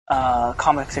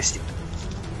comics are stupid.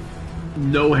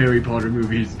 No Harry Potter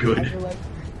movie is And good. you're like,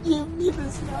 give me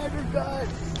the Snyder Cut.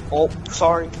 Oh,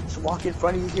 sorry, just walk in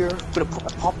front of you here. Gonna put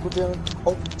my popcorn down.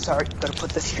 Oh, sorry, gotta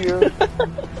put this here.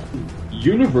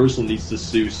 Universal needs to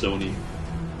sue Sony.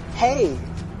 Hey,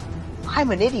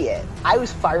 I'm an idiot. I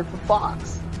was fired from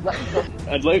Fox. Let me go.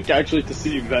 I'd like actually to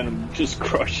see Venom just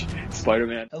crush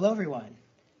Spider-Man. Hello, everyone.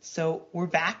 So we're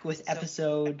back with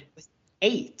episode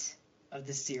 8 of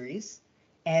this series,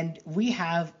 and we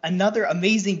have another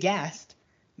amazing guest,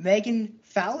 Megan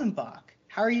Fallenbach.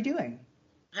 How are you doing?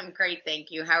 I'm great,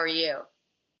 thank you. How are you?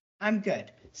 I'm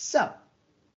good. So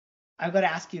I've got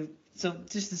to ask you. So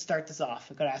just to start this off,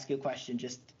 I've got to ask you a question,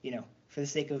 just for the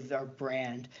sake of our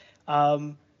brand.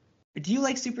 Do you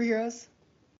like superheroes?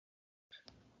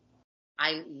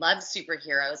 I love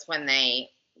superheroes when they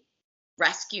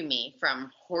rescue me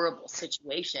from horrible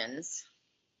situations.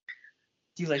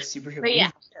 Do you like superheroes? But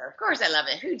yeah, sure. Of course I love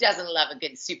it. Who doesn't love a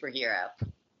good superhero?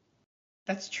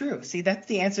 That's true. See, that's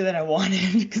the answer that I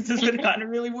wanted, because this would have gotten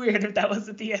really weird if that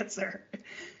wasn't the answer.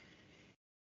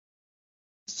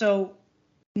 So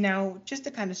now, just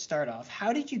to kind of start off,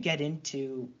 how did you get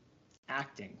into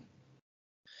acting?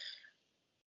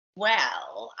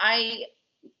 Well, I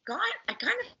kind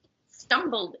of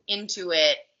stumbled into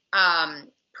it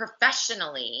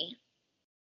professionally,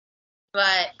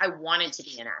 but I wanted to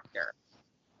be an actor.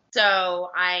 So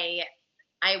I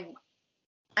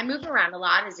moved around a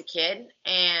lot as a kid,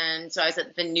 and so I was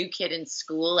the new kid in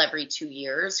school every 2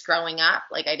 years growing up.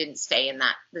 Like, I didn't stay in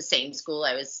the same school.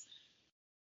 I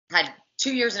had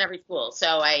 2 years in every school. So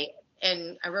I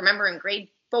remember in grade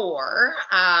 4,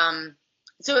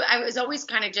 so I was always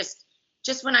kind of just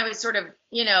when I was sort of,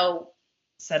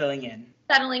 Settling in,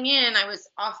 I was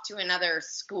off to another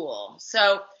school.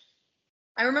 So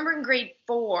I remember in grade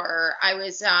 4, I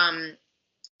was,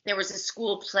 there was a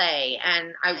school play,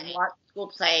 and I watched the school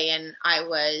play, and I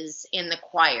was in the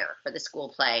choir for the school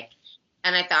play.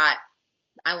 And I thought,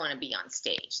 I want to be on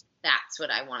stage. That's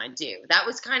what I want to do. That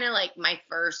was kind of like my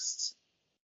first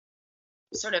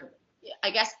sort of, I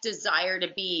guess, desire to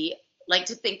be, like,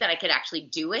 to think that I could actually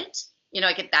do it.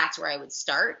 That's where I would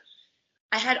start.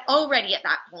 I had already at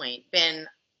that point been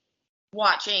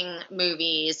watching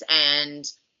movies and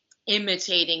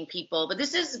imitating people, but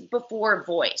this is before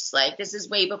voice. Like, this is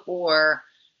way before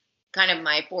kind of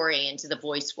my foray into the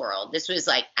voice world. This was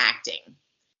like acting.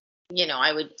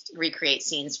 I would recreate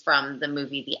scenes from the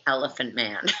movie The Elephant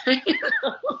Man.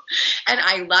 And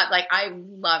I loved it. I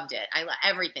loved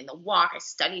everything. The walk, I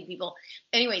studied people.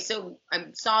 Anyway, so I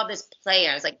saw this play,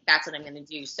 and I was like, that's what I'm going to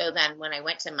do. So then when I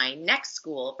went to my next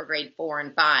school for grade 4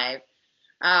 and 5,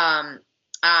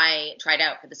 I tried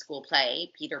out for the school play,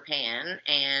 Peter Pan,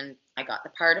 and I got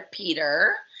the part of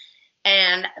Peter,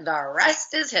 and the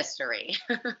rest is history.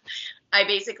 I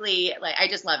basically, I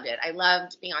just loved it. I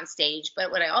loved being on stage,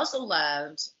 but what I also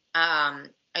loved, I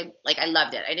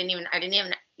loved it. I didn't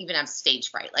even have stage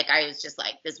fright. Like, I was just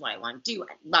like, this is what I want to do.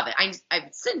 I love it. I've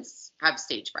since have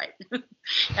stage fright.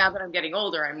 Now that I'm getting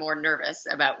older, I'm more nervous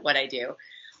about what I do.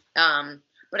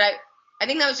 But I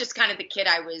think that was just kind of the kid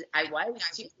I was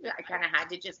too. I kind of had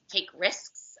to just take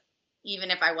risks,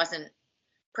 even if I wasn't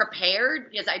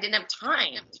prepared, because I didn't have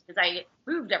time, because I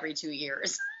moved every 2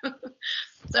 years.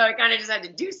 So I kind of just had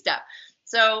to do stuff.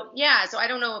 So yeah, so I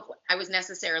don't know if I was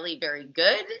necessarily very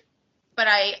good, but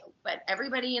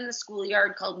everybody in the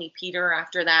schoolyard called me Peter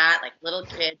after that, like, little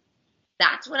kid.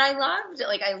 That's what I loved.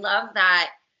 Like, I love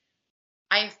that.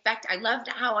 I loved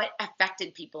how it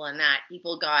affected people, and that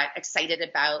people got excited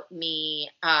about me,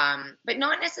 but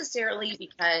not necessarily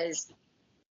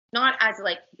not as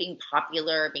like being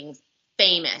popular, being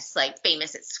famous, like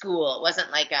famous at school. It wasn't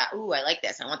like, ooh, I like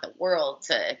this, I want the world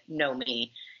to know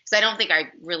me. Because I don't think I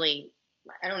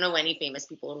don't know any famous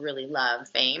people who really love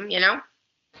fame,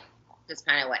 Just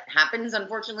kind of what happens,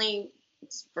 unfortunately,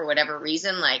 for whatever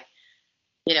reason, like,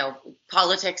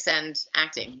 politics and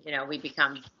acting, we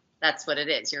become, that's what it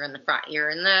is. You're in the front, you're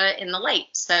in the light.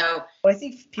 So well, I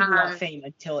think people want fame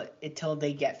until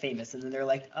they get famous, and then they're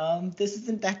like, this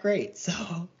isn't that great.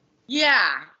 So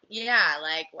yeah,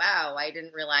 like, wow, I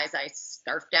didn't realize I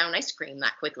scarf down ice cream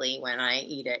that quickly when I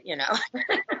eat it,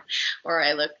 or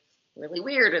I look really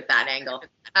weird at that angle.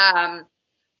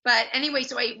 But anyway,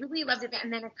 so I really loved it.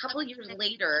 And then a couple years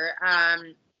later,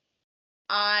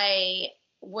 I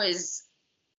was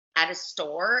at a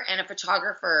store, and a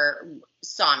photographer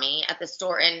saw me at the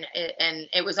store, and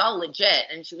it was all legit.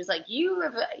 And she was like, you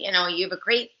have a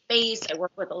great face. I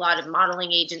work with a lot of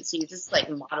modeling agencies. This is like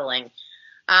modeling.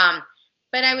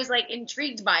 But I was like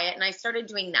intrigued by it, and I started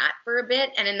doing that for a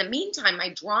bit. And in the meantime, my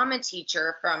drama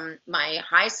teacher from my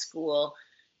high school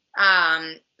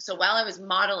So while I was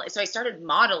modeling, so I started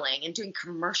modeling and doing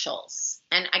commercials,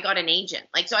 and I got an agent.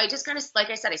 Like, so I just kind of, like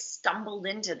I said, I stumbled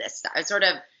into this stuff. I sort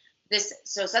of this.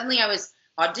 So suddenly I was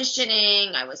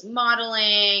auditioning, I was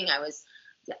modeling, I was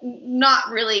not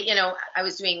really, I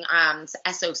was doing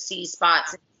SOC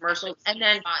spots and commercials, and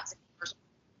then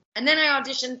I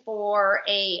auditioned for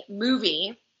a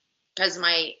movie because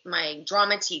my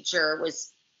drama teacher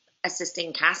was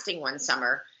assisting casting one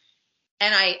summer.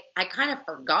 And I kind of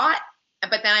forgot,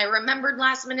 but then I remembered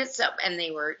last minute. So, and they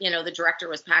were, the director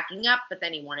was packing up, but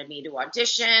then he wanted me to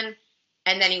audition,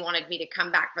 and then he wanted me to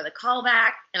come back for the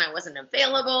callback, and I wasn't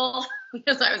available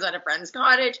because I was at a friend's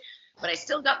cottage, but I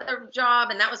still got the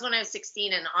job. And that was when I was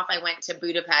 16, and off I went to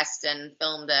Budapest and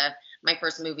filmed my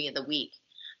first movie of the week.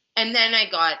 And then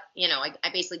I got,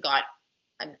 I basically got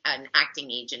an acting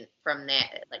agent from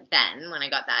there. Like then when I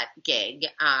got that gig,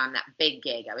 that big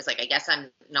gig, I was like, I guess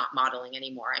I'm not modeling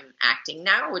anymore. I'm acting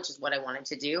now, which is what I wanted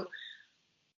to do.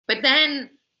 But then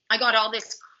I got all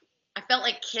this, I felt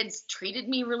like kids treated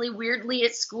me really weirdly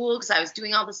at school because I was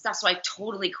doing all this stuff. So I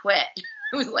totally quit.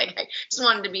 It was like, I just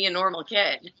wanted to be a normal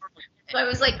kid. So I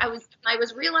was like, I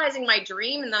was realizing my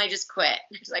dream, and then I just quit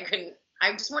because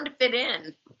I just wanted to fit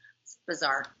in. It's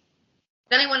bizarre.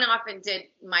 Then I went off and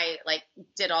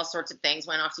did all sorts of things,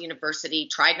 went off to university,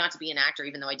 tried not to be an actor,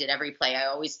 even though I did every play. I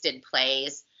always did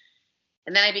plays.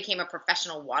 And then I became a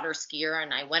professional water skier,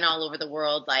 and I went all over the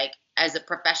world, like as a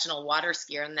professional water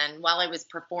skier. And then while I was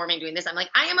performing, doing this, I'm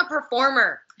like, I am a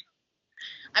performer.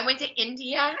 I went to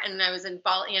India, and I was I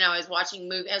was watching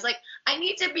movies. I was like, I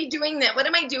need to be doing that. What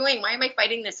am I doing? Why am I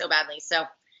fighting this so badly? So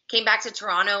came back to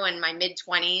Toronto in my mid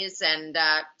 20s and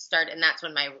started, and that's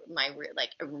when my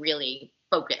really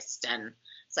focused, and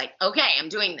it's like, okay, I'm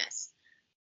doing this.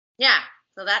 Yeah.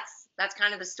 So that's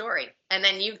kind of the story. And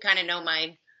then you kind of know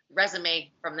my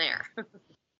resume from there.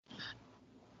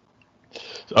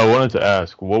 So I wanted to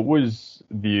ask, what was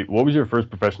your first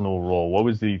professional role? What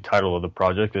was the title of the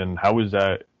project, and how was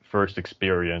that first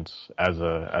experience as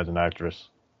an actress?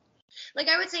 Like,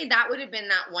 I would say that would have been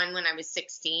that one when I was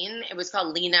 16. It was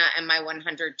called Lena and My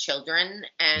 100 Children.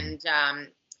 And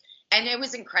it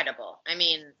was incredible. I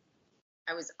mean,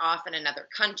 I was off in another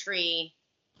country.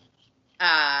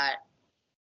 I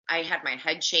had my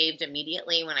head shaved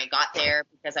immediately when I got there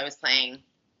because I was playing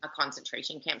a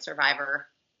concentration camp survivor,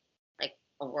 like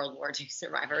a World War II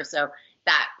survivor. So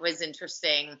that was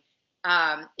interesting.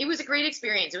 It was a great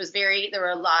experience. It was there were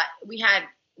a lot, we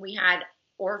had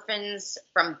orphans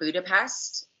from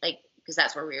Budapest, like, because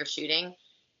that's where we were shooting,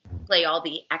 play all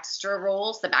the extra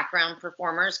roles, the background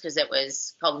performers, because it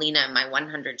was called Lena and My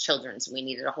 100 Children, so we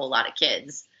needed a whole lot of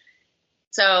kids.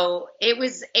 So it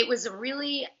was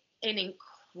really an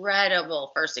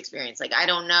incredible first experience. Like, I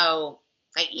don't know,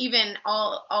 like, even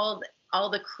all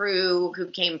the crew who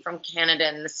came from Canada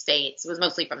and the States, it was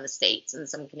mostly from the States and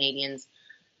some Canadians,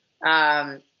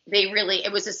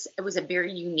 it was a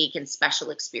very unique and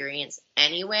special experience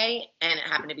anyway, and it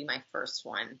happened to be my first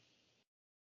one.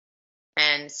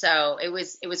 And so it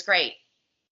was great.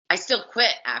 I still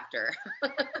quit after,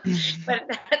 but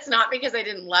that's not because I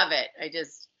didn't love it.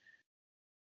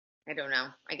 I don't know.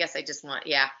 I guess I just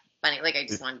funny. Like, I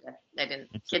just wanted to,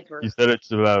 kids were. You said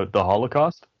it's about the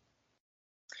Holocaust?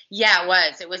 Yeah, it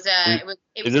was.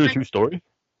 Is it a true story?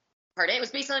 Pardon? It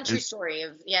was based on a true story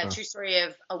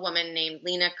of a woman named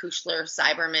Lena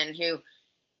Kuchler-Cyberman who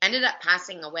ended up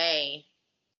passing away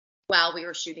while we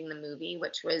were shooting the movie,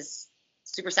 which was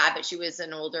super sad, but she was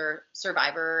an older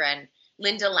survivor, and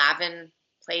Linda Lavin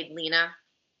played Lena,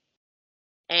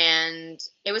 and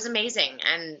it was amazing.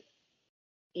 And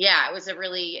yeah, it was a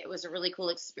really cool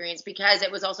experience because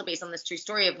it was also based on this true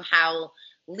story of how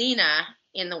Lena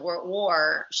in the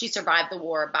war, she survived the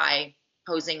war by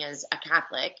posing as a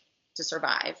Catholic to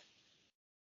survive.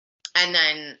 And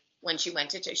then when she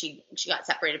went she got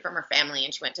separated from her family,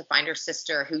 and she went to find her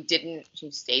sister who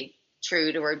stayed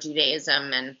true to her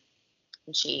Judaism, and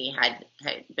she had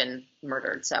been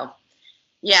murdered. So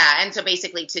yeah. And so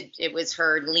basically it was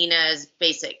Lena's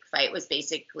basic fight was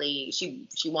basically, she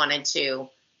wanted to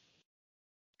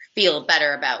feel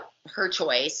better about her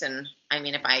choice. And I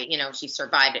mean, if she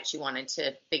survived it, she wanted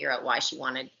to figure out why she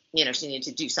needed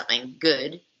to do something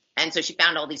good. And so she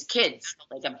found all these kids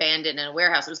like abandoned in a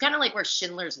warehouse. It was kind of like where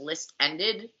Schindler's List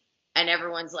ended, and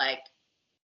everyone's like,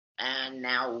 and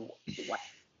now what?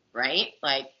 Right?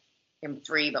 Like, I'm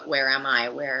free, but where am I?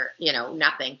 Where,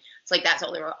 nothing. It's like that's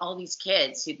all. There were all these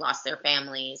kids who'd lost their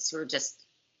families, who were just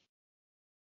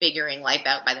figuring life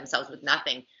out by themselves with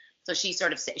nothing. So she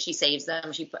saves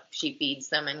them, she feeds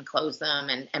them and clothes them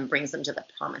and brings them to the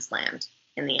promised land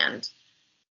in the end.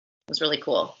 It was really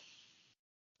cool.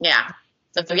 Yeah.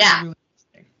 So That's yeah. really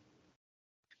interesting.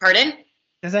 Pardon?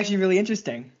 That's actually really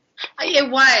interesting. It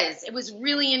was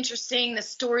really interesting. The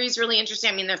story is really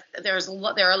interesting. I mean, there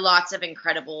are lots of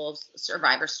incredible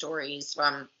survivor stories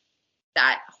from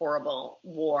that horrible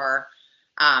war,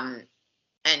 and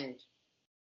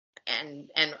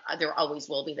there always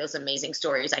will be those amazing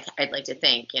stories. I'd like to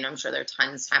think, I'm sure there are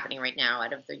tons happening right now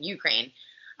out of the Ukraine.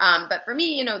 But for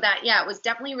me, it was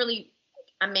definitely really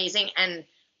amazing, and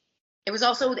it was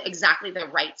also exactly the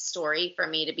right story for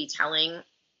me to be telling,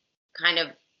 kind of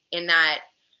in that.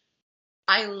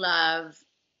 I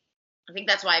think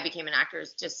that's why I became an actor,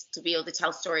 is just to be able to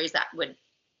tell stories that would,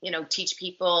 teach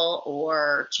people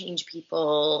or change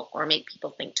people or make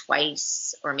people think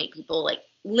twice or make people like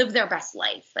live their best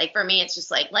life. Like for me, it's just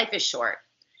like life is short.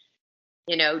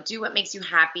 Do what makes you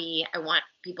happy. I want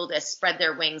people to spread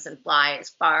their wings and fly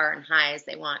as far and high as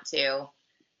they want to.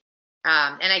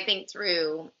 And I think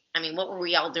what were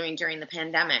we all doing during the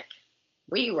pandemic?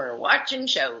 We were watching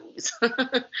shows,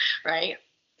 right?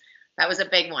 That was a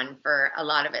big one for a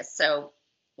lot of us. So,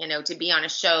 to be on a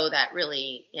show that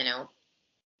really,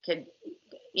 could,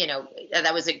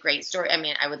 that was a great story. I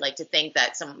mean, I would like to think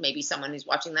that maybe someone who's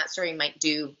watching that story might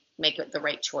make it the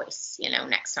right choice,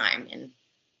 next time. And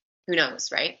who knows,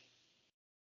 right?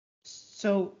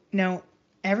 So now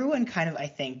everyone kind of, I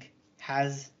think,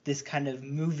 has this kind of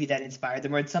movie that inspired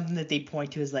them, or it's something that they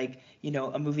point to as like,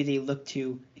 a movie they look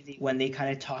to when they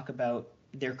kind of talk about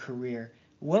their career.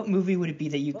 What movie would it be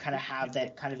that you kind of have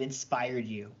that kind of inspired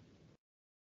you?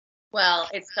 Well,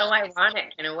 it's so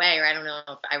ironic in a way, or I don't know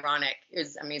if ironic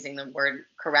is I'm using the word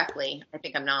correctly. I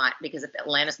think I'm not, because if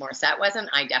Alanis Morissette wasn't,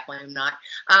 I definitely am not.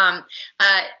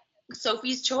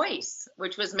 Sophie's Choice,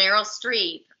 which was Meryl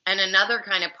Streep, and another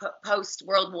kind of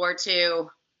post-World War II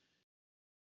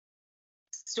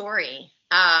story.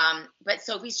 But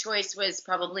Sophie's Choice was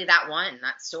probably that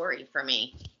story for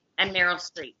me. And Meryl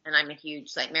Streep, and I'm a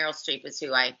huge, Meryl Streep is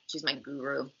she's my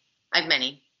guru. I have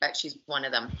many, but she's one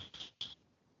of them.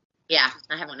 Yeah,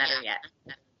 I haven't met her yet.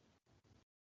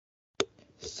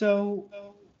 So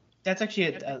that's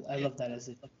actually, I love that as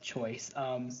a choice.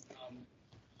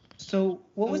 So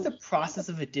what was the process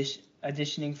of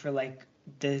auditioning for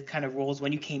the kind of roles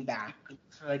when you came back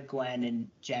for Gwen and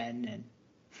Jen,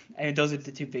 and those are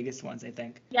the two biggest ones, I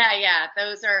think. Yeah,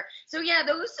 those are, so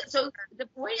the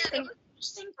voice thing,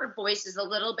 for voice is a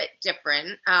little bit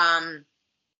different.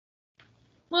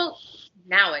 Well,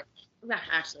 now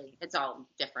it's all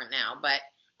different now, but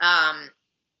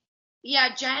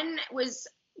Jen was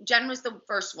the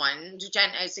first one.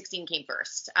 Jen 16 came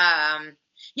first. And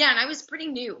I was pretty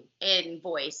new in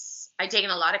voice. I'd taken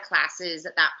a lot of classes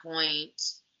at that point,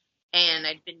 and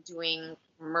I'd been doing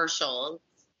commercials.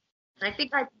 And I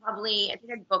think I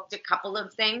booked a couple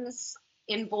of things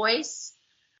in voice.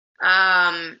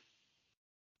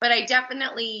 But I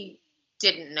definitely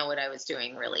didn't know what I was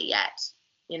doing really yet.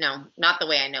 Not the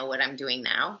way I know what I'm doing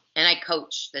now. And I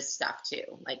coach this stuff too,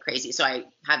 like crazy. So I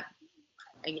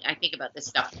think about this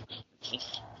stuff.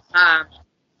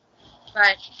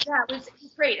 But yeah, it was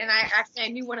great. And I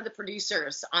knew one of the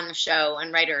producers on the show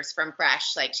and writers from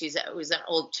Fresh. It was an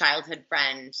old childhood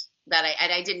friend that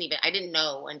I didn't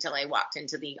know until I walked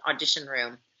into the audition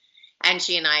room. And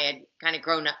she and I had kind of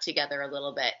grown up together a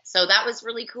little bit. So that was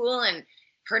really cool. And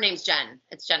her name's Jen.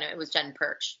 It was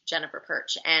Jennifer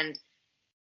Perch. And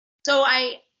so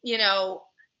that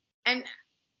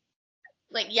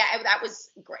was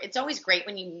great. It's always great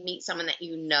when you meet someone that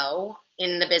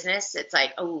in the business. It's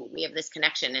like, oh, we have this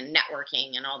connection and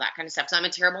networking and all that kind of stuff. So I'm a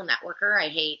terrible networker.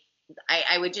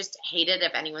 I would just hate it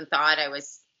if anyone thought I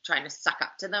was trying to suck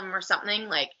up to them or something.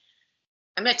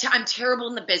 I'm terrible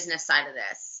in the business side of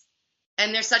this.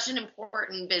 And there's such an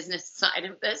important business side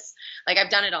of this. I've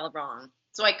done it all wrong.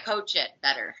 So I coach it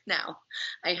better now.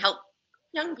 I help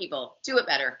young people do it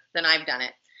better than I've done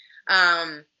it.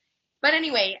 But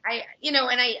anyway,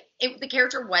 the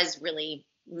character was really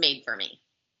made for me.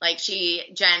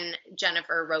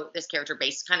 Jennifer wrote this character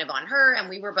based kind of on her, and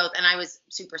we were both, and I was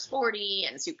super sporty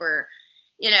and super,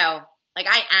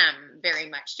 I am very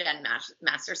much Jen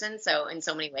Masterson. So in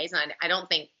so many ways, and I don't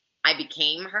think I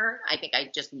became her. I think I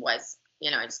just was,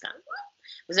 I just kind of,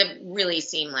 it was a really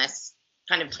seamless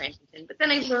kind of transition. But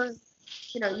then I learned,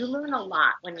 you learn a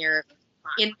lot when you're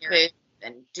in food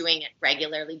and doing it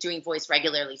regularly, doing voice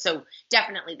regularly. So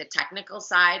definitely the technical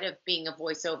side of being a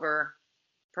voiceover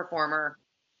performer,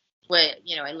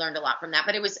 I learned a lot from that,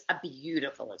 but it was a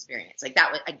beautiful experience.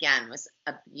 Was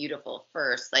a beautiful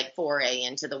first, foray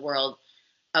into the world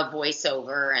of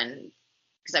voiceover. And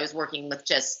because I was working with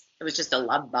it was just a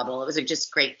love bubble. It was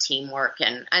just great teamwork.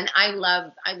 And I'm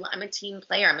a team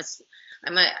player.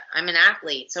 I'm an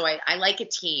athlete, so I like a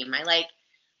team. I like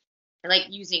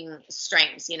using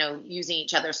strengths, using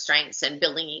each other's strengths and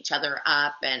building each other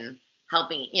up and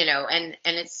helping, and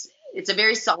it's a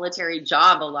very solitary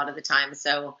job a lot of the time.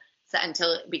 So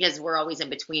because we're always in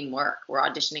between work, we're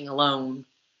auditioning alone,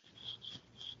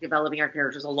 developing our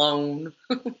characters alone,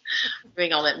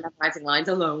 doing all that memorizing lines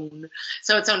alone.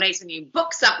 So it's so nice when you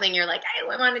book something, you're like, hey,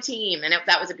 I'm on a team. And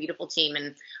that was a beautiful team.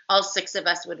 And all 6 of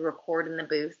us would record in the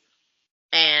booth,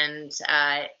 and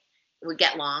it would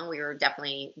get long. We were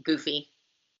definitely goofy.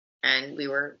 And we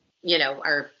were,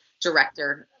 our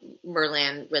director,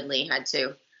 Merlan Ridley, had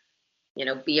to,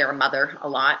 be our mother a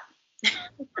lot.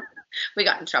 We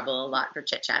got in trouble a lot for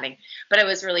chit-chatting, but it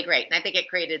was really great. And I think it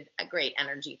created a great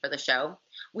energy for the show.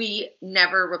 We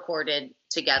never recorded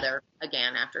together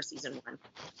again after season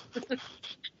 1.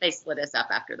 They split us up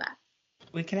after that.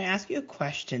 Wait, can I ask you a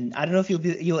question? I don't know if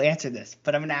you'll answer this,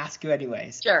 but I'm going to ask you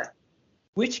anyways. Sure.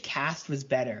 Which cast was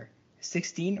better,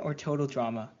 16 or Total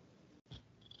Drama?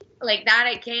 Like that,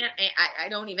 I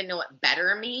don't even know what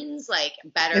better means. Like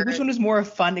better. Like which one was more a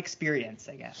fun experience,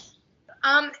 I guess?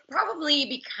 Probably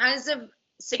because of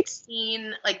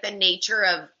 16, like the nature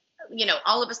of,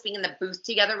 all of us being in the booth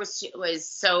together was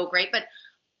so great. But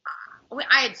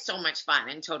I had so much fun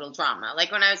in Total Drama.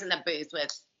 Like when I was in the booth with,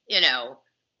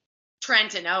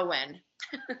 Trent and Owen,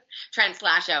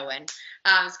 Trent/Owen,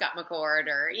 Scott McCord,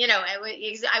 or,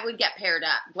 I would get paired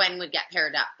up. Gwen would get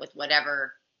paired up with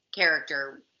whatever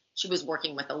character she was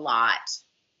working with a lot.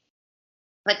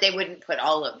 But they couldn't put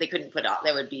all,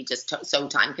 that would be just so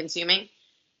time consuming.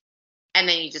 And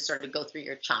then you just sort of go through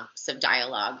your chunks of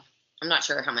dialogue. I'm not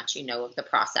sure how much you know of the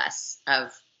process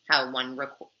of how one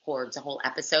records a whole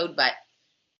episode, but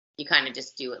you kind of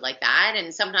just do it like that.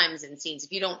 And sometimes in scenes,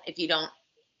 if you don't,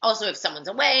 also if someone's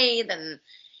away, then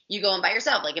you go in by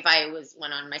yourself. Like if I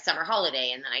went on my summer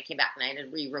holiday and then I came back and I had to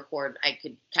re-record, I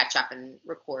could catch up and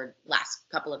record last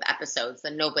couple of episodes,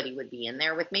 then nobody would be in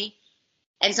there with me.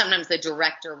 And sometimes the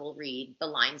director will read the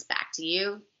lines back to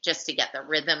you just to get the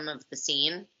rhythm of the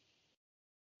scene.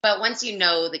 But once you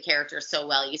know the character so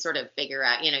well, you sort of figure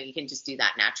out, you can just do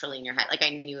that naturally in your head. Like I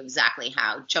knew exactly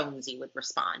how Jonesy would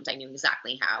respond. I knew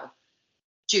exactly how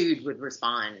Jude would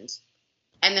respond.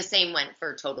 And the same went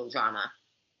for Total Drama.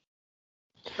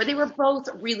 But they were both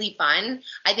really fun.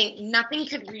 I think nothing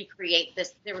could recreate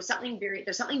this. There's something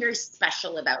very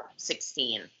special about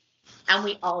 16. And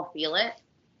we all feel it.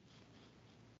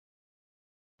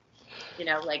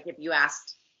 Like if you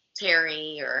asked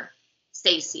Terry or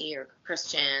Stacy or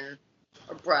Christian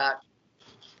or Brooke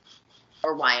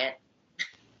or Wyatt,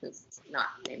 who's not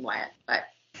named Wyatt, but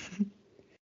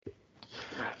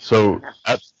so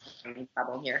I'm in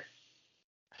trouble here.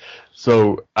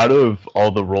 So out of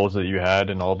all the roles that you had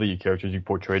and all the characters you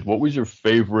portrayed, what was your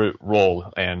favorite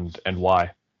role and why?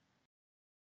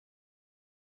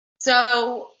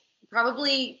 So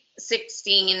probably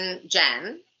 16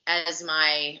 Jen as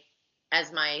my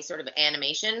sort of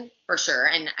animation for sure.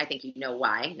 And I think you know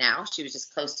why now. She was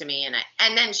just close to me. And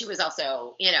then she was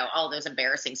also, all those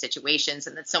embarrassing situations.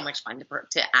 And it's so much fun to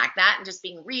act that and just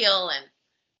being real.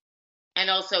 And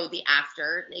also the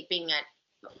after, like being at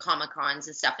Comic-Cons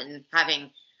and stuff and having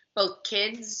both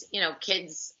kids,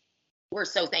 kids were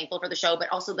so thankful for the show, but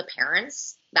also the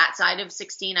parents, that side of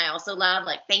 16, I also love.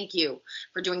 Like, thank you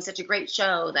for doing such a great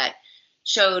show that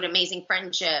showed amazing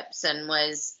friendships and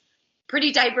was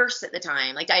pretty diverse at the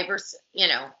time, like diverse,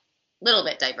 little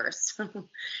bit diverse.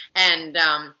 and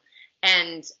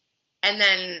then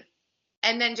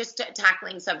just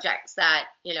tackling subjects that,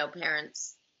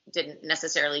 parents didn't know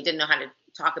how to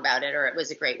talk about it, or it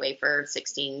was a great way for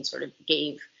 16 sort of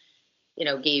gave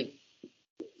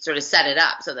sort of set it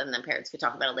up so then the parents could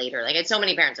talk about it later. Like I had so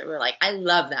many parents that were like, I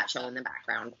love that show in the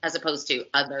background as opposed to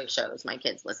other shows my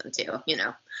kids listen to,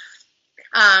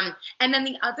 and then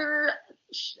the other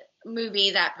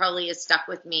movie that probably has stuck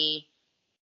with me,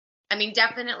 I mean,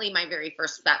 definitely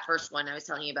that first one I was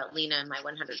telling you about, Lena and My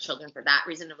 100 Children. For that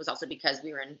reason, it was also because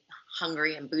we were in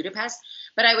Hungary and Budapest.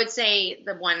 But I would say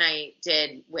the one I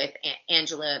did with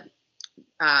Angela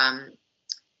Angela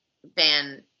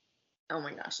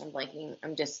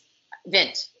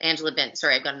Vint.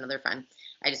 Sorry, I've got another friend.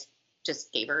 I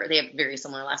just gave her. They have very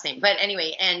similar last name. But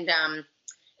anyway, and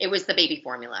it was The Baby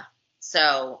Formula.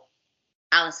 So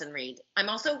Allison Reed. I'm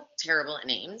also terrible at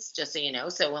names, just so you know.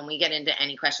 So when we get into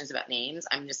any questions about names,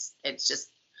 I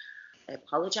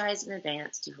apologize in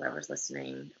advance to whoever's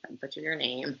listening if I butcher your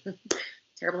name.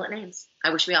 Terrible at names.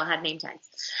 I wish we all had name tags.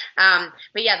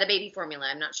 But yeah, The Baby Formula.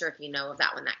 I'm not sure if you know of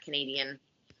that one, that Canadian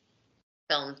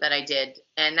film that I did.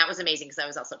 And that was amazing because I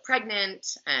was also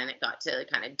pregnant and it got to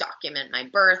kind of document my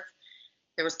birth.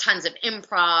 there was tons of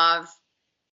improv.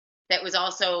 That was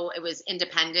also, it was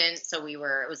independent, so it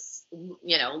was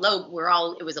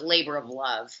a labor of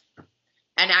love.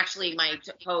 And actually my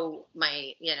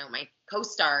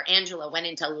co-star Angela went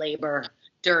into labor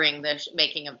during the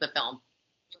making of the film.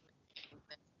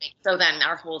 So then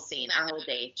our whole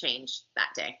day changed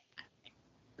that day,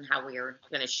 and how we were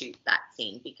going to shoot that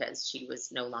scene, because she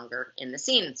was no longer in the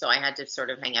scene. So I had to sort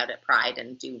of hang out at Pride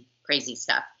and do crazy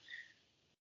stuff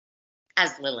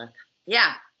as Lilith.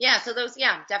 Yeah. So those,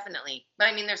 definitely. But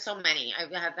I mean, there's so many.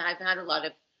 I've had a lot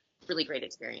of really great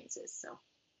experiences. So,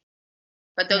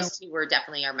 but those two were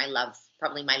definitely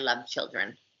probably my love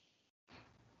children,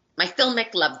 my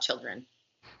filmic love children.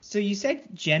 So you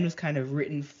said Jen was kind of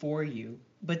written for you,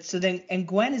 but so then, and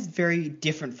Gwen is very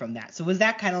different from that. So was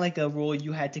that kind of like a role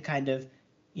you had to kind of,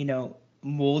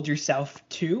 mold yourself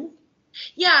to?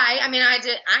 Yeah, I mean, I had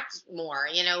to act more.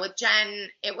 With Jen,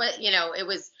 it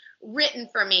was written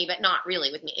for me, but not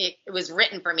really with me. It was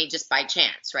written for me just by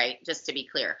chance, right? Just to be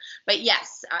clear. But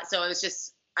yes, so it was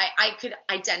just, I could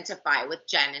identify with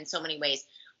Jen in so many ways.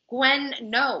 Gwen,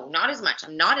 no, not as much.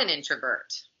 I'm not an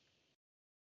introvert.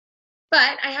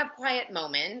 But I have quiet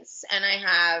moments, and I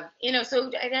have,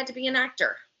 so I had to be an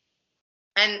actor.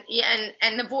 And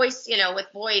the voice,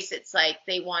 with voice, it's like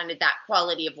they wanted that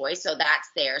quality of voice, so that's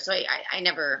there. So I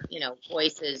never, your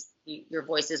voice is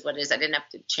what it is. I didn't have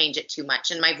to change it too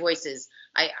much. And my voice is,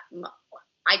 I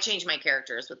change my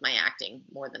characters with my acting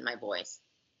more than my voice.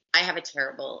 I have a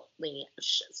terribly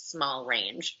small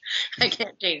range. I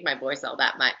can't change my voice all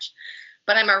that much.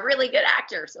 But I'm a really good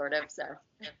actor, sort of, so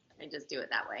I just do it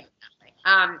that way.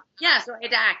 So I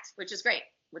had to act, which is great,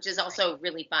 which is also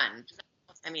really fun.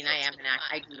 I mean, I am an actor.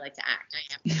 I do like to act.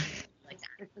 It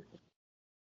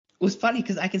was funny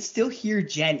because I can still hear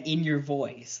Jen in your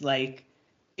voice. Like,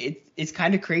 it's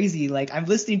kind of crazy. Like, I'm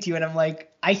listening to you and I'm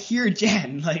like, I hear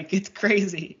Jen. Like, it's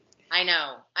crazy. I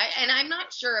know. And I'm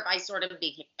not sure if I sort of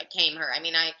became her. I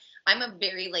mean, I'm a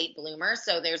very late bloomer,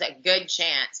 so there's a good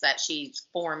chance that she's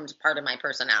formed part of my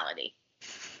personality.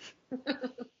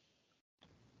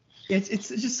 It's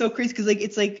just so crazy because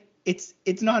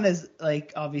it's not as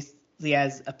like obviously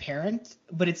as apparent,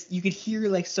 but you could hear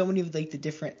like so many of like the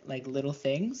different like little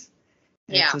things.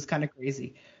 And so it's kind of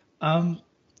crazy.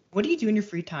 What do you do in your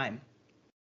free time?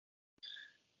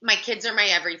 My kids are my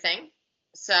everything.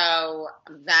 So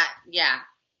that,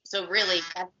 so really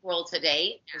best role to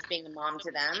date is being a mom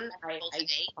to them. I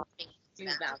do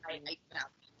value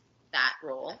that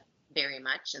role very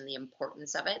much and the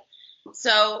importance of it.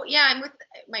 So I'm with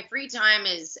my free time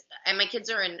and my kids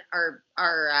are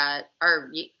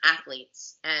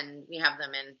athletes, and we have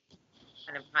them in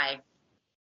kind of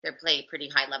they play pretty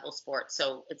high level sports.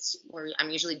 So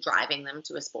I'm usually driving them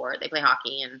to a sport. They play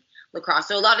hockey and lacrosse.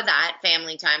 So a lot of that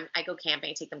family time. I go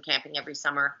camping, take them camping every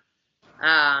summer.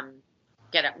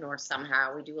 Get up north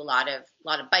somehow. We do a lot of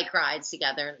bike rides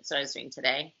together. That's what I was doing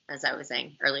today, as I was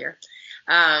saying earlier.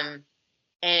 And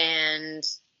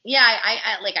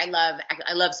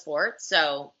I love sports,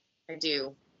 so I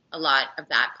do a lot of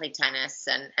that, play tennis,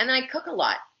 and I cook a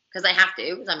lot because I have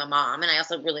to, because I'm a mom, and I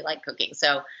also really like cooking.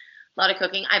 So a lot of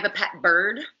cooking. I have a pet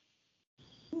bird.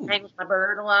 Ooh. I have a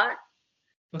bird a lot.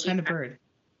 What kind of bird?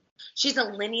 She's a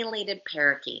linealated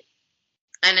parakeet.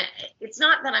 And it's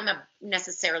not that I'm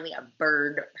necessarily a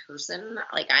bird person,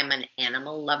 like I'm an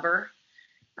animal lover.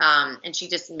 And she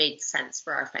just made sense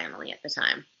for our family at the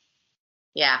time.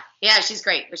 Yeah, she's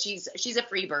great, but she's a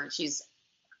free bird. She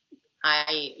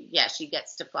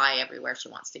gets to fly everywhere she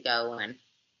wants to go, and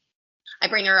I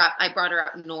brought her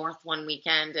up north one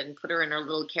weekend and put her in her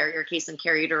little carrier case and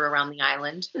carried her around the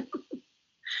island.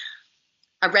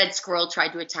 A red squirrel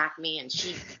tried to attack me, and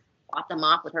she fought them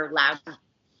off with her loud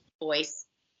voice.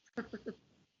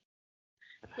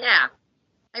 Yeah,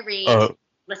 I read,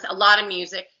 listen a lot of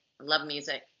music. I love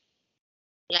music.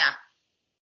 Yeah.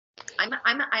 I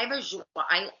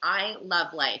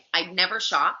love life. I never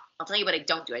shop. I'll tell you what I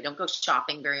don't do. I don't go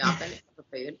shopping very often for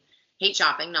food. Hate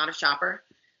shopping, not a shopper.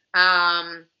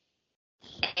 And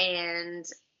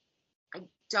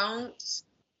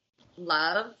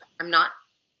I'm not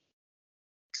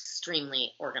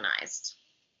extremely organized.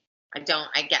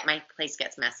 My place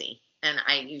gets messy, and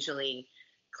I usually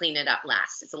clean it up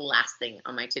last. It's the last thing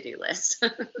on my to-do list.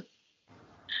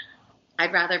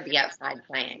 I'd rather be outside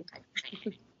playing.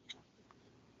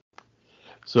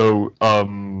 So,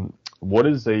 what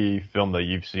is a film that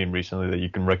you've seen recently that you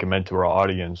can recommend to our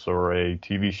audience, or a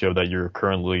TV show that you're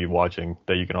currently watching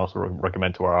that you can also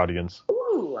recommend to our audience?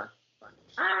 Ooh,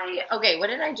 what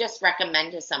did I just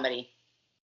recommend to somebody?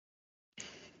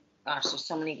 Gosh, there's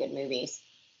so many good movies.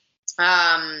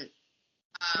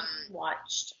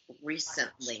 Watched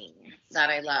recently that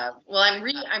I love. Well,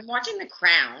 I'm watching The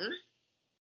Crown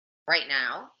right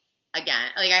now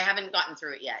again. Like I haven't gotten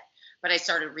through it yet, but I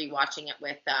started rewatching it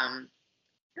with I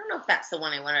don't know if that's the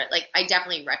one I want to like. I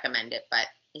definitely recommend it, but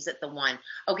is it the one?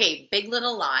 Okay, Big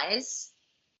Little Lies.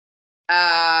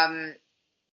 I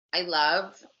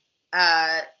love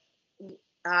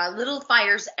Little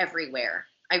Fires Everywhere.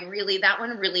 That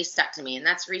one really stuck to me, and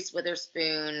that's Reese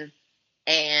Witherspoon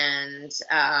and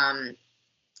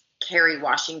Kerry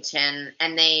Washington,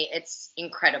 and it's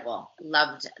incredible.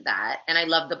 Loved that, and I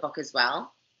love the book as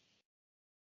well.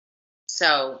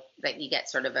 So that you get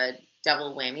sort of a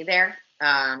double whammy there,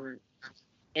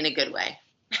 in a good way.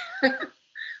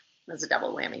 What's a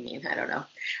double whammy mean? I don't know.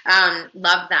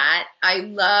 Love that. I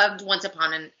loved Once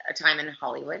Upon a Time in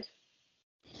Hollywood.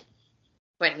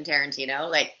 Quentin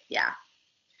Tarantino, like, yeah.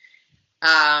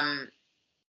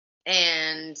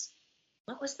 And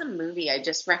what was the movie I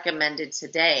just recommended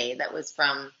today that was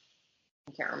from,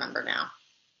 I can't remember now.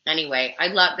 Anyway,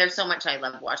 there's so much I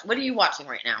love watching. What are you watching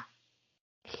right now?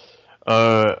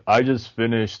 I just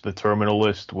finished The Terminal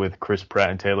List with Chris Pratt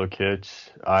and Taylor Kitsch.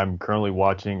 I'm currently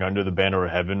watching Under the Banner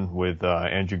of Heaven with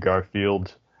Andrew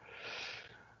Garfield.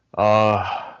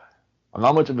 I'm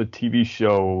not much of a TV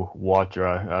show watcher.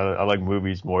 I like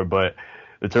movies more, but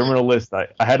The Terminal List, I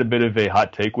had a bit of a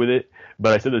hot take with it,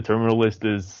 but I said The Terminal List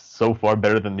is so far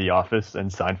better than The Office and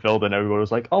Seinfeld, and everyone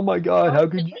was like, "Oh my God, how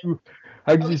could you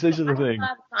say such a thing?" I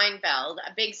love Seinfeld,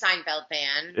 a big Seinfeld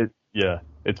fan.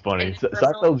 It's funny. And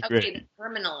Seinfeld's great. Okay, The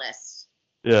Terminal List.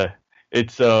 Yeah,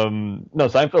 it's no,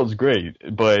 Seinfeld's great,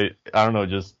 but I don't know,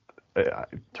 just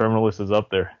Terminal List is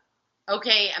up there.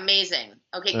 Okay, amazing.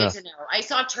 Okay, good to know. I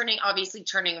saw Turning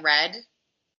Red.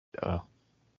 Oh.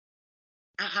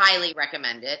 I highly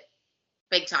recommend it,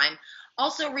 big time.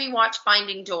 Also, rewatch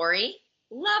Finding Dory.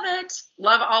 Love it.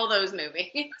 Love all those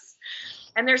movies.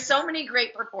 And there's so many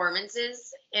great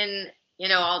performances in,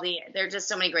 there's just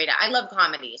so many great. I love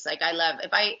comedies. Like I love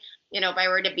if I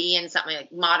were to be in something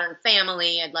like Modern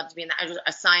Family, I'd love to be in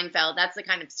a Seinfeld. That's the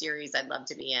kind of series I'd love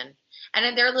to be in.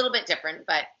 And they're a little bit different,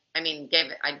 but I mean,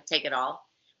 I'd take it all.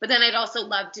 But then I'd also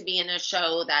love to be in a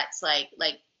show that's like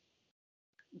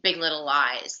Big Little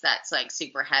Lies. That's like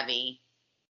super heavy,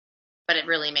 but it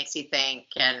really makes you think.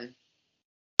 And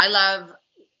I love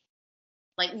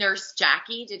like Nurse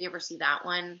Jackie. Did you ever see that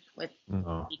one with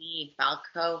Edie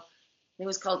Falco? It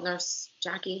was called Nurse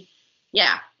Jackie.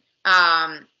 Yeah.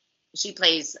 She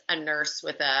plays a nurse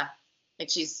with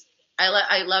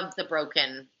I love the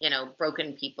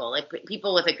broken people, like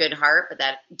people with a good heart, but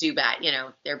that do bad,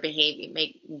 their behavior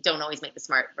don't always make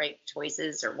the right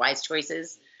choices or wise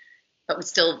choices, but would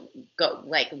still go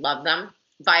love them.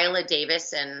 Viola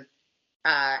Davis and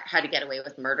How to Get Away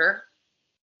with Murder.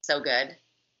 So good.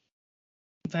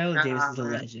 Viola Davis is a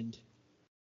legend.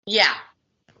 Yeah.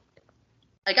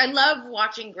 Like I love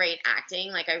watching great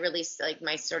acting. Like I really like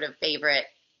my sort of favorite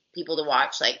people to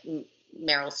watch, like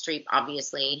Meryl Streep,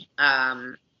 obviously.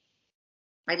 I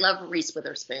love Reese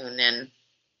Witherspoon and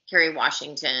Kerry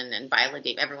Washington and Viola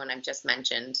Davis, everyone I've just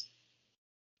mentioned.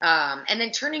 And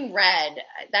then Turning Red,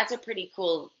 that's a pretty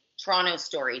cool Toronto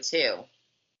story too,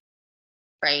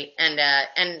 right?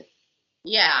 And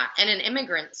yeah, and an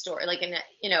immigrant story, like I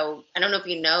don't know if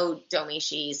you know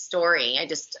Domishi's story.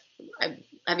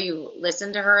 Have you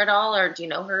listened to her at all, or do you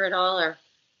know her at all, or?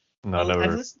 No, never.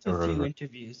 I've listened to a few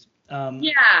interviews.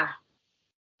 Yeah,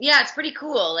 it's pretty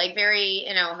cool. Like very,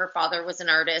 her father was an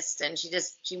artist, and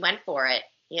she went for it,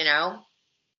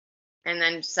 and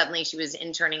then suddenly she was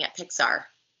interning at Pixar.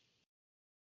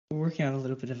 We're working on a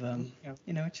little bit of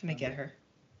trying to get her.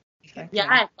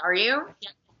 Yes, are you? Yeah.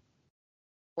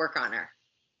 Work on her.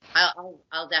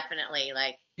 I'll definitely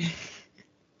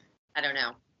I don't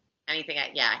know anything.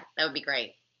 That would be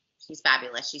great. She's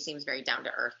fabulous. She seems very down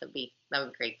to earth. That would be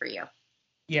great for you.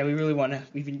 Yeah, we really want to.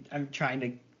 I'm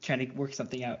trying to work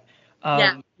something out.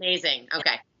 Yeah, amazing.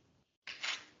 Okay.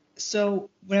 So,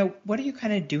 what are you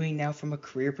kind of doing now from a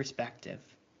career perspective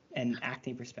and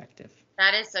acting perspective?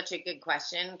 That is such a good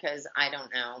question because I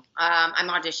don't know. I'm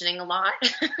auditioning a lot.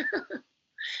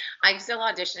 I'm still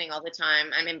auditioning all the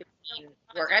time. I'm in between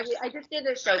work. I just did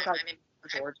a show called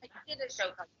Georgia.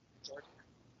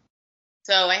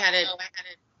 So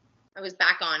I was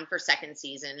back on for second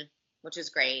season, which was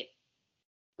great.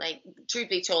 Like, truth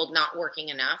be told, not working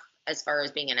enough as far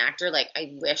as being an actor. Like,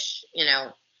 I wish,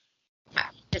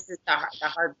 this is the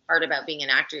hard part about being an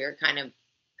actor. You're kind of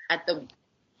at the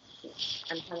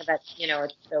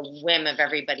whim of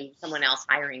everybody, someone else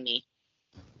hiring me.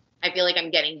 I feel like I'm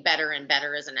getting better and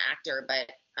better as an actor,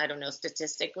 but I don't know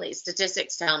statistically.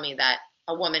 Statistics tell me that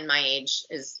a woman my age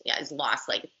is lost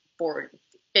like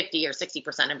 50 or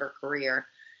 60% of her career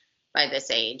by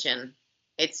this age, and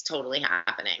it's totally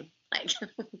happening. Like,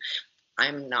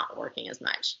 I'm not working as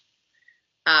much.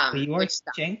 But you are Which,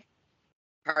 teaching.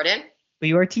 pardon? But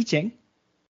you are teaching.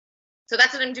 So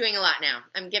that's what I'm doing a lot now.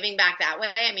 I'm giving back that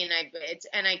way. I mean,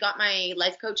 I got my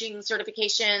life coaching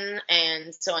certification,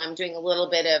 and so I'm doing a little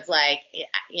bit of like,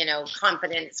 you know,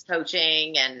 confidence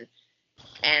coaching, and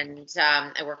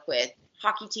I work with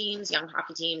hockey teams, young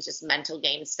hockey teams, just mental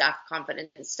game stuff,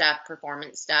 confidence stuff,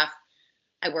 performance stuff.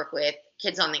 I work with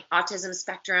kids on the autism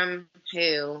spectrum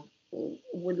who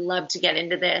would love to get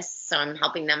into this, so I'm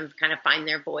helping them kind of find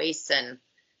their voice and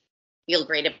feel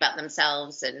great about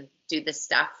themselves and do this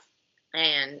stuff.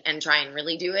 And try and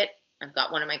really do it. I've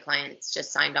got one of my clients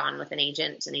just signed on with an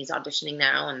agent, and he's auditioning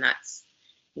now, and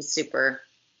it's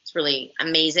really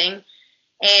amazing.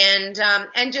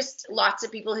 And just lots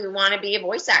of people who want to be a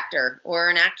voice actor or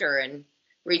an actor and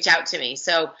reach out to me.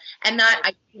 So, and that,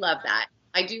 I love that.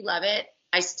 I do love it.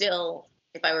 I still,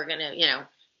 if I were going to, you know,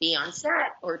 be on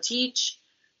set or teach,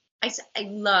 I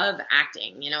love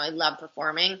acting, you know, I love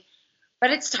performing,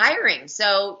 but it's tiring.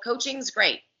 So coaching's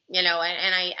great. You know,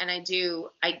 and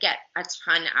I get a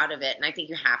ton out of it, and I think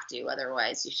you have to,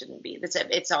 otherwise you shouldn't be.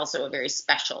 It's also a very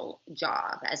special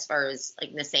job, as far as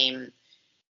like in the same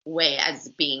way as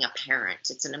being a parent.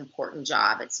 It's an important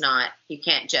job. It's not, you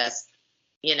can't just,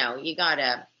 you know,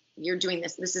 you're doing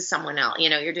this is someone else, you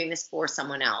know, you're doing this for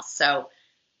someone else. So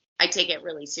I take it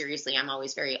really seriously. I'm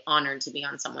always very honored to be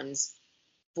on someone's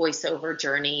voiceover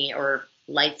journey or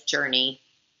life journey,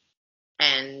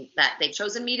 and that they've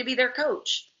chosen me to be their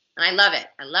coach. And I love it.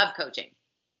 I love coaching.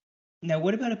 Now,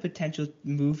 what about a potential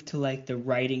move to like the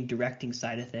writing, directing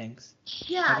side of things?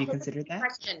 Yeah. Have you considered that?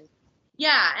 Question.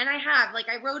 Yeah, and I have. Like,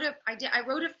 I wrote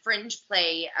a fringe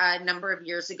play a number of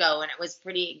years ago, and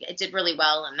it did really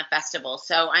well in the festival.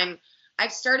 So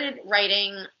I've started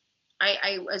writing.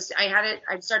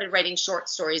 I've started writing short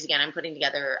stories again. I'm putting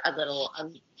together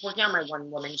I'm working on my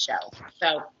one woman show.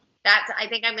 So I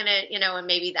think I'm gonna, you know, and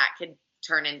maybe that could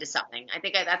turn into something. I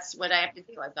think that's what I have to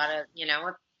do. I've got to, you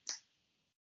know,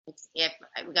 if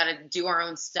we got to do our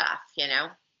own stuff, you know,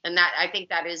 and that, I think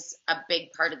that is a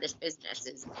big part of this business.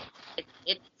 Is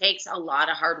it takes a lot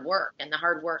of hard work, and the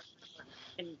hard work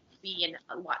can be in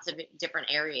lots of different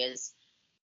areas.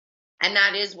 And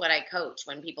that is what I coach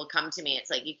when people come to me. It's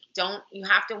like, you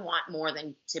have to want more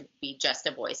than to be just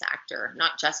a voice actor,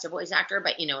 not just a voice actor,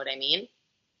 but you know what I mean?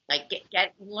 Like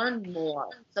learn more,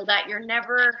 so that you're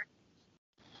never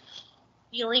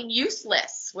feeling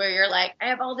useless, where you're like, I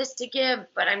have all this to give,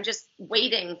 but I'm just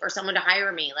waiting for someone to hire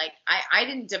me. Like, I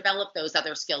didn't develop those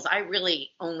other skills. I really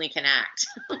only can act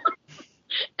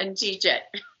and teach it.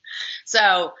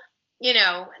 So, you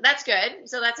know, that's good.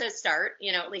 So that's a start,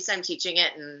 you know, at least I'm teaching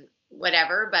it and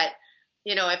whatever. But,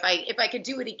 you know, if I could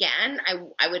do it again,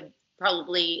 I would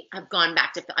probably have gone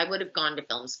to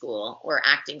film school or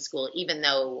acting school, even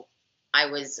though I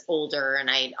was older and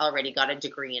I'd already got a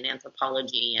degree in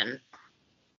anthropology and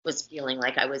was feeling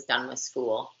like I was done with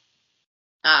school.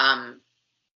 And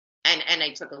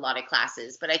I took a lot of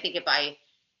classes, but I think if I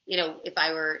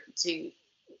were to,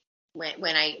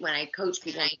 when I coach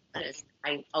people,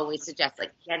 I always suggest,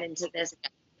 like, get into this,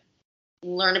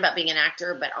 learn about being an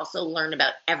actor, but also learn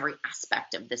about every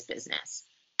aspect of this business,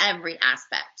 every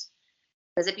aspect.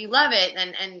 Because if you love it,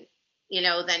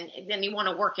 then you want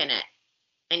to work in it,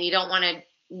 and you don't want to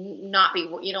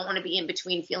you don't want to be in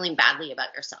between feeling badly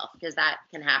about yourself, because that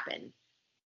can happen,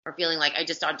 or feeling like, I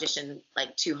just auditioned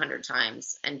like 200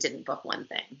 times and didn't book one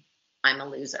thing. I'm a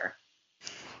loser.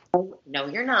 No,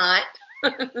 you're not.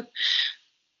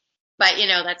 But you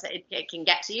know, it can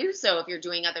get to you. So if you're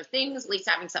doing other things, at least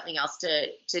having something else to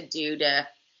do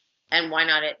and why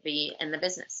not it be in the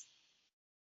business?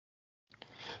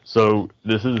 So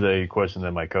this is a question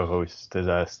that my co-host has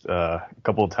asked a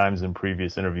couple of times in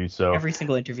previous interviews. So every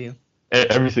single interview.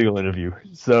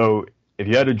 So if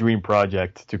you had a dream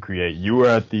project to create,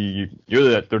 you're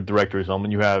the director's home,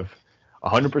 and you have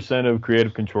 100% of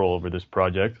creative control over this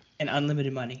project. And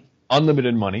unlimited money.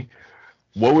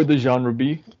 What would the genre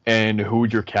be, and who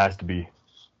would your cast be?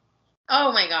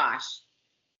 Oh my gosh.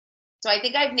 So I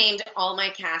think I've named all my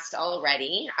cast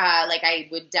already. Like, I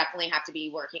would definitely have to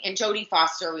be working. And Jodie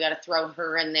Foster, we got to throw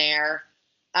her in there.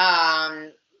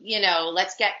 You know,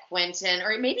 let's get Quentin,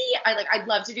 or maybe I'd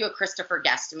love to do a Christopher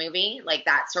Guest movie, like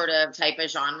that sort of type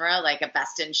of genre, like a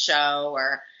Best in Show,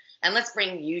 and let's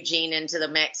bring Eugene into the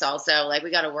mix also. Like, we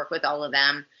got to work with all of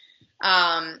them.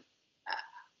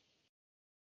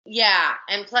 Yeah,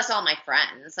 and plus all my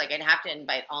friends. Like, I'd have to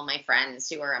invite all my friends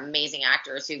who are amazing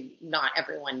actors who not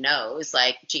everyone knows,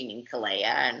 like Jeannie Kalea,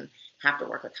 and have to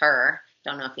work with her.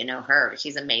 Don't know if you know her, but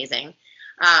she's amazing.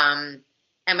 And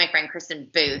my friend Kristen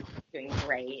Booth, doing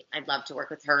great. I'd love to work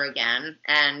with her again.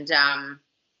 And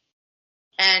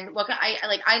what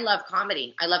I love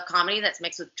comedy. I love comedy that's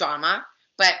mixed with drama,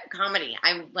 but comedy.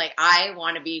 I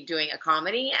want to be doing a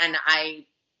comedy, and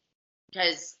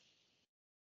because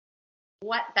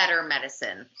what better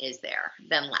medicine is there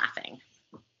than laughing?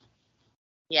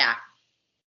 Yeah.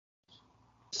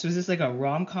 So is this like a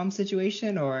rom-com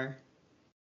situation, or?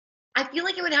 I feel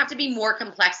like it would have to be more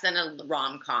complex than a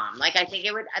rom-com. Like, I think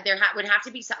would have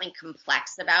to be something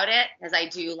complex about it, because I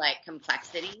do like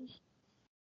complexity,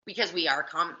 because we are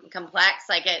complex.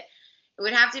 Like, it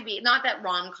would have to be, not that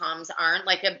rom-coms aren't,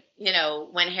 like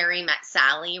When Harry Met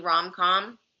Sally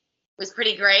rom-com was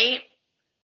pretty great.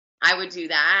 I would do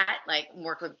that, like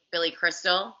work with Billy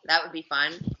Crystal. That would be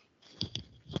fun.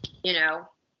 Yeah,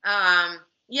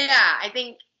 I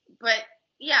think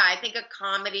a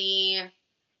comedy,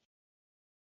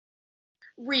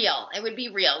 real. It would be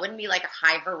real. It wouldn't be like a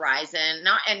High Horizon,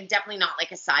 and definitely not like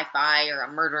a sci-fi or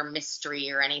a murder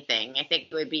mystery or anything. I think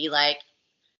it would be like,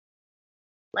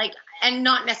 and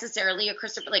not necessarily a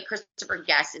Christopher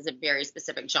Guest is a very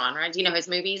specific genre. Do you know his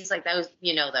movies? Like those,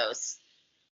 those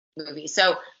movies.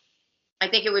 So I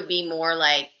think it would be more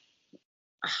like,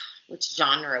 which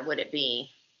genre would it be?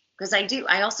 Because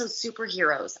I also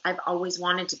superheroes. I've always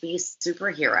wanted to be a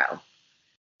superhero.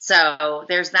 So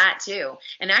there's that too.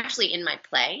 And actually in my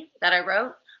play that I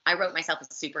wrote myself a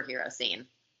superhero scene.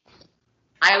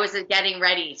 I was getting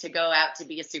ready to go out to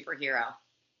be a superhero.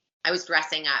 I was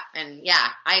dressing up, and yeah,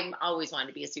 I always wanted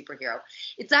to be a superhero.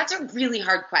 That's a really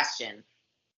hard question.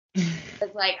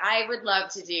 It's like, I would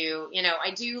love to do, I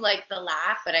do like the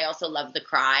laugh, but I also love the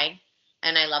cry,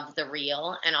 and I love the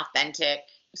real and authentic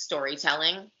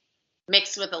storytelling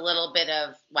mixed with a little bit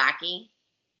of wacky.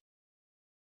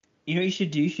 You know what you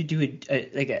should do? You should do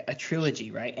a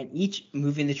trilogy, right? And each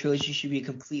movie in the trilogy should be a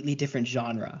completely different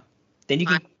genre. Then you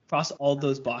can cross all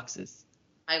those boxes.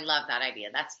 I love that idea.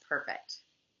 That's perfect.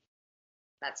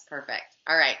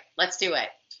 All right, let's do it.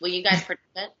 Will you guys predict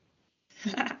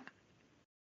it?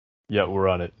 Yeah, we're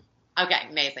on it. Okay,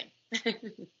 amazing.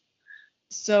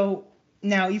 So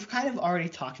now you've kind of already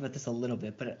talked about this a little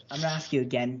bit, but I'm gonna ask you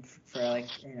again for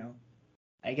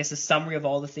I guess a summary of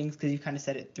all the things, because you kind of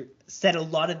said a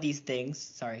lot of these things.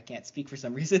 Sorry, I can't speak for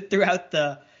some reason throughout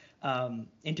the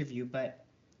interview. But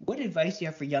what advice do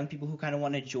you have for young people who kind of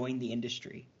want to join the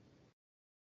industry?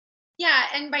 Yeah,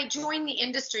 and by join the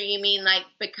industry, you mean like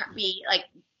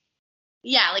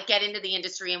get into the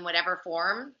industry in whatever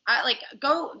form.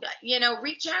 Go,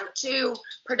 reach out to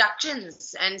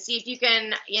productions and see if you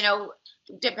can,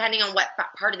 depending on what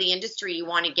part of the industry you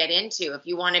want to get into. If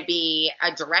you want to be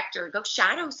a director, go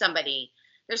shadow somebody.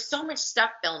 There's so much stuff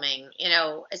filming,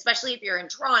 especially if you're in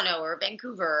Toronto or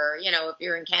Vancouver, or, if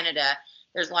you're in Canada,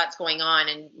 there's lots going on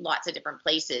in lots of different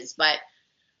places. But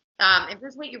if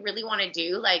this is what you really want to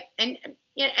do, and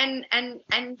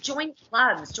join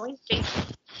clubs, join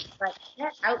Facebook, but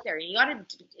get out there. You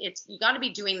gotta be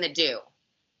doing the do.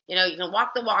 You can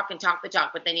walk the walk and talk the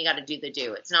talk, but then you got to do the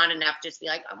do. It's not enough just be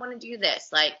like, I want to do this.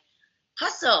 Like,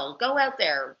 hustle, go out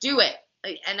there, do it.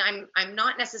 And I'm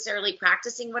not necessarily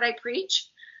practicing what I preach,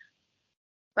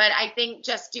 but I think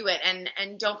just do it,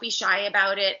 and don't be shy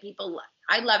about it.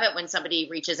 I love it when somebody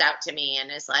reaches out to me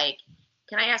and is like,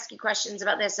 can I ask you questions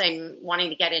about this? I'm wanting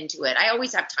to get into it. I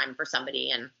always have time for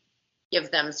somebody and give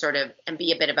them and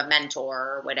be a bit of a mentor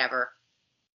or whatever.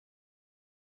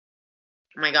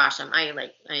 Oh my gosh,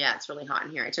 it's really hot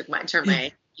in here. I turned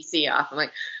my PC off. I'm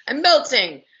like, I'm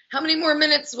melting. How many more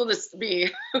minutes will this be?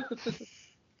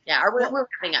 Yeah, we're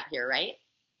wrapping up here, right?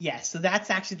 Yeah, so that's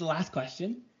actually the last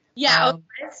question. Yeah,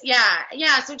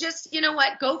 yeah. So just,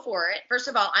 go for it. First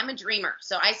of all, I'm a dreamer.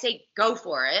 So I say go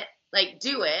for it,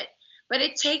 do it. But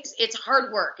it's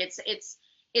hard work.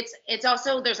 It's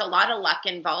also, there's a lot of luck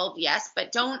involved, yes,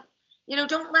 but don't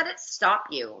let it stop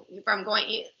you from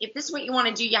going. If this is what you want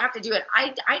to do, you have to do it.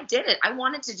 I did it. I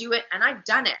wanted to do it, and I've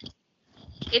done it.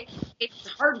 It's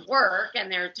hard work,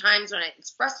 and there are times when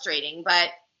it's frustrating, but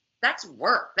that's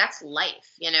work. That's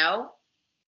life,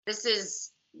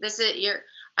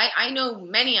 I know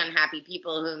many unhappy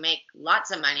people who make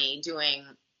lots of money doing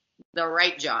the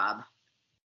right job,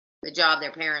 the job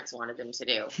their parents wanted them to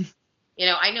do.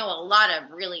 I know a lot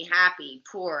of really happy,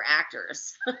 poor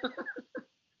actors.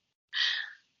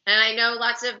 And I know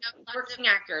lots of working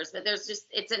actors, but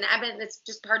it's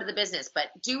just part of the business. But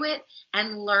do it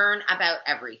and learn about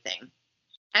everything,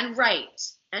 and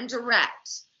write and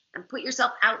direct and put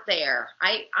yourself out there.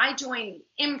 I joined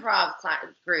improv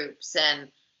groups,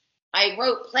 and I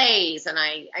wrote plays, and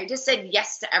I just said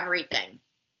yes to everything.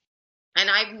 And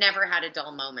I've never had a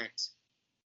dull moment.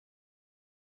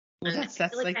 Well, And that's I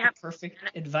feel like I the have perfect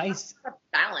advice.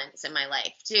 balance in my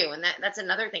life too, and that's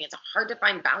another thing. It's hard to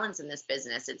find balance in this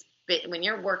business. When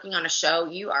you're working on a show,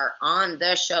 you are on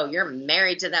the show. You're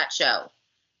married to that show.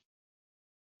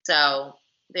 So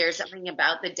there's something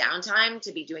about the downtime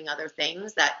to be doing other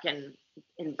things that can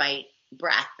invite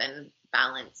breath and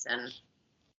balance and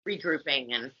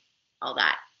regrouping and all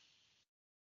that.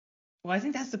 Well, I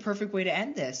think that's the perfect way to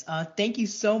end this. Thank you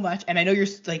so much. And I know you're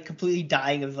like completely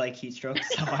dying of like heat stroke,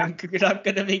 so I'm not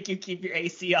gonna make you keep your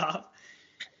AC off.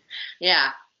 Yeah.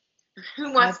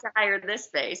 Who wants to hire this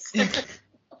space?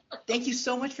 Thank you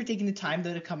so much for taking the time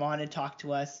though to come on and talk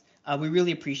to us. We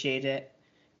really appreciate it.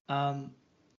 And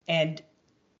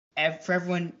for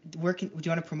everyone, do you want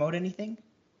to promote anything?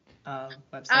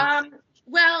 Website?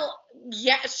 Well,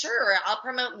 yeah, sure. I'll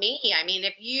promote me. I mean,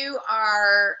 if you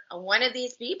are one of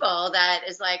these people that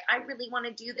is like, I really want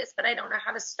to do this, but I don't know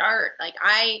how to start. Like,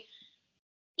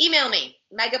 email me,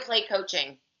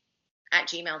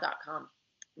 megaplaycoaching@gmail.com.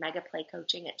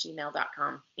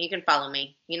 megaplaycoaching@gmail.com. You can follow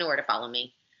me. You know where to follow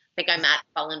me. I think I'm at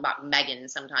Fallenbach Megan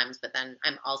sometimes, but then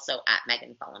I'm also at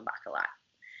Megan Fallenbach a lot.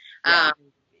 Yeah,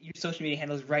 your social media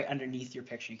handle is right underneath your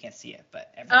picture. You can't see it,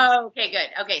 but okay, good.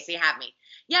 Okay, so you have me.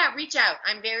 Yeah, reach out.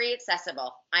 I'm very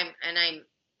accessible. I'm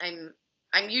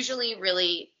usually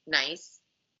really nice.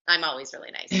 I'm always really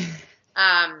nice.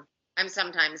 I'm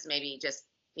sometimes maybe just,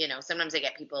 sometimes I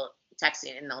get people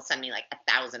texting and they'll send me like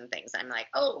 1,000 things. I'm like,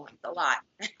 oh, it's a lot.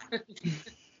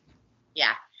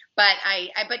 Yeah, but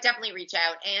but definitely reach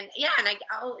out, and yeah, and I'd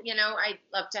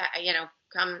love to,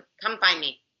 come find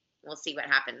me. We'll see what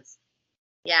happens.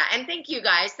 Yeah, and thank you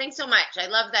guys. Thanks so much. I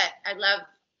love that.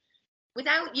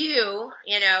 Without you,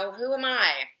 who am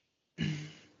I?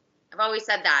 I've always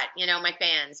said that. My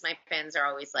fans are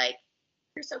always like,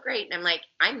 you're so great. And I'm like,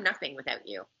 I'm nothing without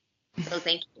you. So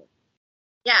thank you.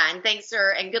 Yeah, and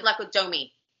and good luck with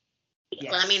Domi.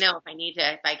 Yes. Let me know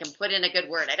if I can put in a good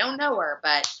word. I don't know her,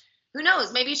 but who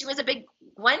knows? Maybe she was a big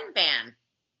Gwen fan.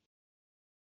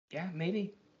 Yeah,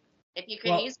 maybe. If you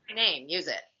can use my name, use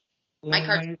it.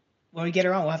 When we get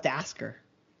her on, we'll have to ask her.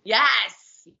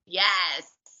 Yes.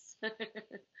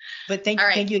 But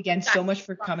thank you again so much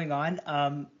for coming on.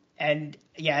 And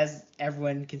yeah, as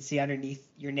everyone can see underneath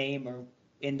your name or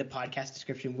in the podcast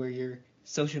description where your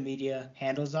social media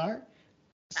handles are,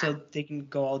 so they can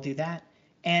go all do that.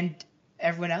 And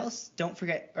everyone else, don't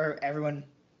forget, or everyone,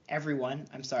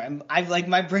 I'm sorry, I've like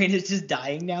my brain is just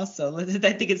dying now, so I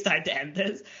think it's time to end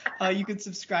this. You can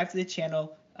subscribe to the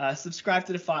channel, subscribe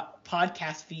to the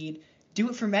podcast feed. Do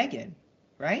it for Megan,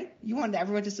 right? You want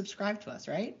everyone to subscribe to us,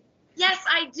 right? Yes,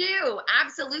 I do.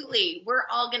 Absolutely. We're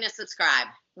all going to subscribe.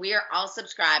 We are all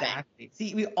subscribing. Exactly.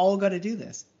 See, we all got to do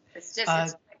this. It's just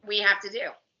it's what we have to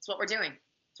do. It's what we're doing.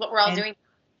 It's what we're all doing.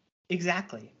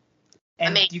 Exactly.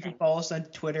 And amazing. You can follow us on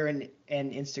Twitter and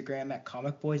Instagram at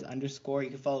comicboys_. You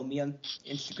can follow me on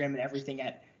Instagram and everything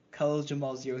at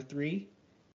KhalilJamal03.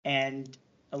 And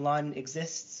Alon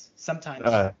exists sometimes.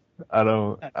 I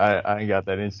ain't got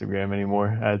that Instagram anymore.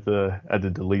 I had to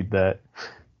delete that.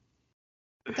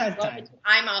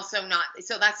 I'm also not.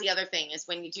 So that's the other thing is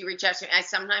when you do reach out to me, I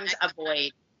sometimes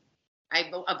avoid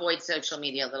social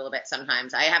media a little bit.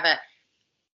 Sometimes I'm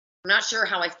not sure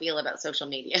how I feel about social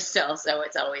media still. So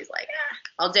it's always like,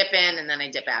 I'll dip in and then I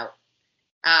dip out.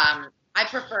 I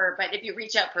prefer, but if you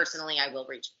reach out personally, I will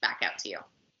reach back out to you.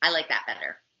 I like that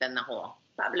better than the whole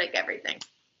public everything.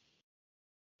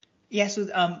 Yeah, so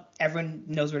everyone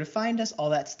knows where to find us,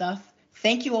 all that stuff.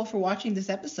 Thank you all for watching this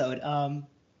episode.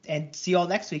 And see you all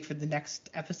next week for the next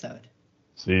episode.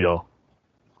 See y'all.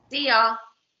 See y'all.